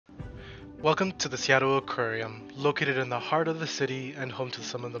Welcome to the Seattle Aquarium, located in the heart of the city and home to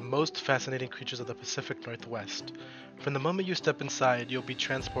some of the most fascinating creatures of the Pacific Northwest. From the moment you step inside, you'll be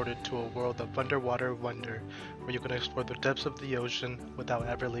transported to a world of underwater wonder where you can explore the depths of the ocean without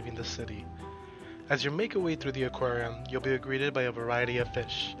ever leaving the city. As you make your way through the aquarium, you'll be greeted by a variety of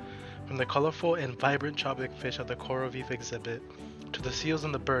fish, from the colorful and vibrant tropic fish at the coral reef exhibit to the seals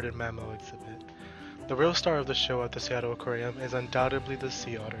in the Bird and Mammal exhibit. The real star of the show at the Seattle Aquarium is undoubtedly the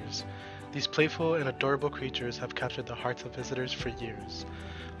sea otters. These playful and adorable creatures have captured the hearts of visitors for years.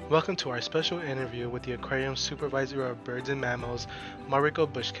 Welcome to our special interview with the aquarium supervisor of Birds and Mammals, Mariko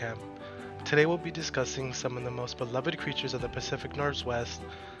Bushcamp. Today we'll be discussing some of the most beloved creatures of the Pacific Northwest,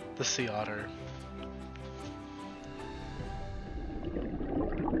 the sea otter.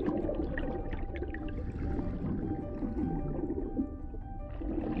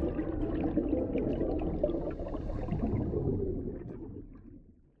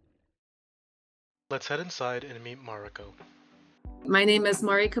 Let's head inside and meet Mariko. My name is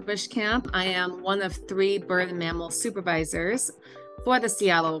Mariko Bushcamp. I am one of 3 bird and mammal supervisors for the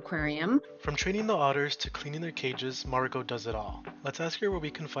Seattle Aquarium. From training the otters to cleaning their cages, Mariko does it all. Let's ask her where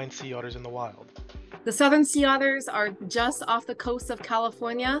we can find sea otters in the wild. The southern sea otters are just off the coast of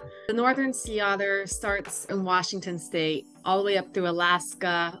California. The northern sea otter starts in Washington state, all the way up through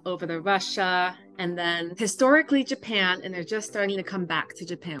Alaska, over to Russia, and then historically Japan, and they're just starting to come back to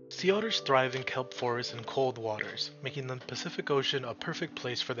Japan. Sea otters thrive in kelp forests and cold waters, making the Pacific Ocean a perfect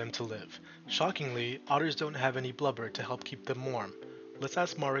place for them to live. Shockingly, otters don't have any blubber to help keep them warm. Let's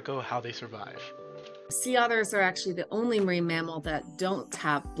ask Mariko how they survive. Sea otters are actually the only marine mammal that don't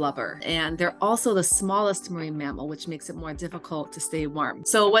have blubber, and they're also the smallest marine mammal, which makes it more difficult to stay warm.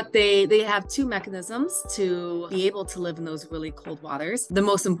 So what they have 2 mechanisms to be able to live in those really cold waters. The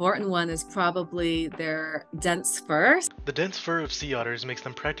most important one is probably their dense fur. The dense fur of sea otters makes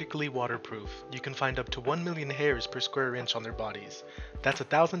them practically waterproof. You can find up to 1 million hairs per square inch on their bodies. That's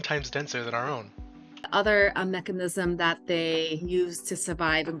 1,000 times denser than our own. Other mechanism that they use to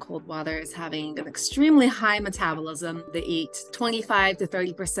survive in cold water is having an extremely high metabolism. They eat 25 to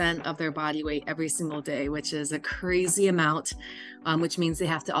 30% of their body weight every single day, which is a crazy amount, which means they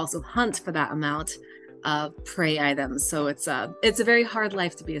have to also hunt for that amount of prey items. So it's a very hard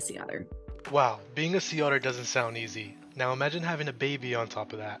life to be a sea otter. Wow, being a sea otter doesn't sound easy. Now imagine having a baby on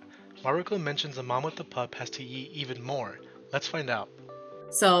top of that. Mariko mentions a mom with a pup has to eat even more. Let's find out.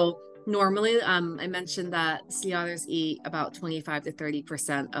 So normally, I mentioned that sea otters eat about 25 to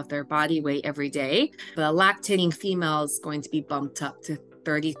 30% of their body weight every day. The lactating female is going to be bumped up to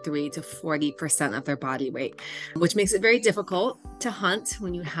 33 to 40% of their body weight, which makes it very difficult to hunt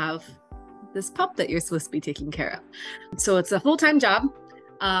when you have this pup that you're supposed to be taking care of. So it's a full-time job,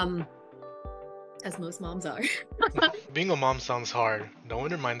 as most moms are. Being a mom sounds hard. No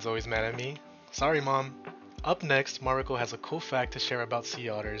wonder mine's always mad at me. Sorry, Mom. Up next, Mariko has a cool fact to share about sea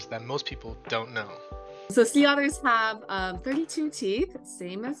otters that most people don't know. So sea otters have 32 teeth,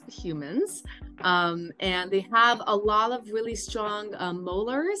 same as humans, and they have a lot of really strong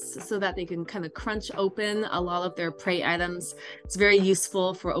molars so that they can kind of crunch open a lot of their prey items. It's very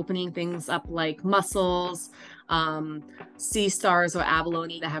useful for opening things up like mussels, sea stars, or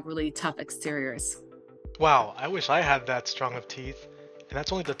abalone that have really tough exteriors. Wow, I wish I had that strong of teeth. And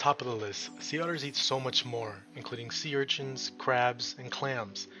that's only the top of the list. Sea otters eat so much more, including sea urchins, crabs, and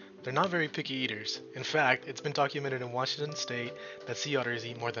clams. They're not very picky eaters. In fact, it's been documented in Washington state that sea otters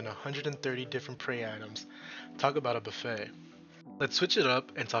eat more than 130 different prey items. Talk about a buffet. Let's switch it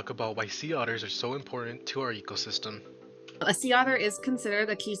up and talk about why sea otters are so important to our ecosystem. A sea otter is considered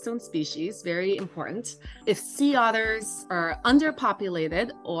a keystone species, very important. If sea otters are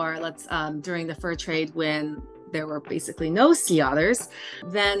underpopulated, or during the fur trade when there were basically no sea otters,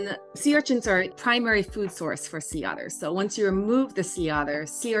 then sea urchins are a primary food source for sea otters. So once you remove the sea otter,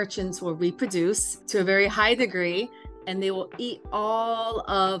 sea urchins will reproduce to a very high degree, and they will eat all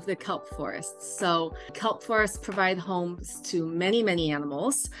of the kelp forests. So kelp forests provide homes to many, many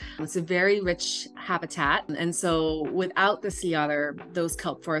animals. It's a very rich habitat. And so without the sea otter, those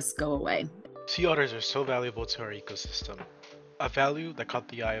kelp forests go away. Sea otters are so valuable to our ecosystem, a value that caught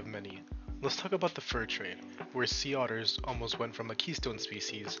the eye of many. Let's talk about the fur trade, where sea otters almost went from a keystone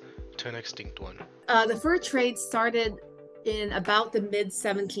species to an extinct one. The fur trade started in about the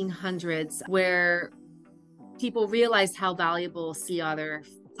mid-1700s, where people realized how valuable sea otter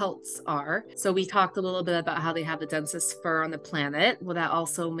pelts are. So we talked a little bit about how they have the densest fur on the planet. Well, that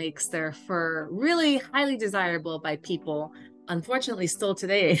also makes their fur really highly desirable by people, unfortunately still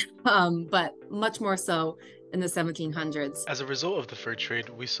today, but much more so in the 1700s. As a result of the fur trade,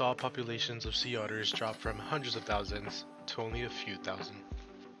 we saw populations of sea otters drop from hundreds of thousands to only a few thousand.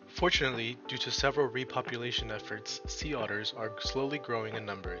 Fortunately, due to several repopulation efforts, sea otters are slowly growing in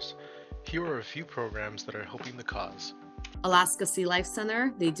numbers. Here are a few programs that are helping the cause. Alaska Sea Life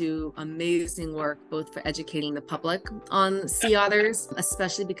Center, they do amazing work both for educating the public on sea otters,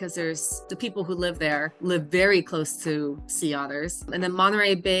 especially because there's the people who live there live very close to sea otters. And then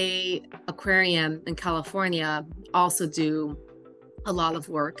Monterey Bay Aquarium in California also do a lot of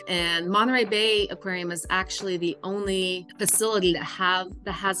work. And Monterey Bay Aquarium is actually the only facility that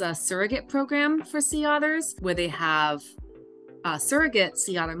has a surrogate program for sea otters, where they have surrogate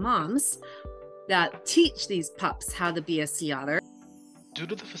sea otter moms that teach these pups how to be a sea otter. Due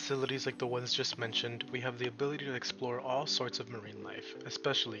to the facilities like the ones just mentioned, we have the ability to explore all sorts of marine life,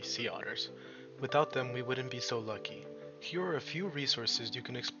 especially sea otters. Without them, we wouldn't be so lucky. Here are a few resources you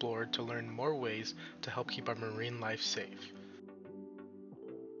can explore to learn more ways to help keep our marine life safe.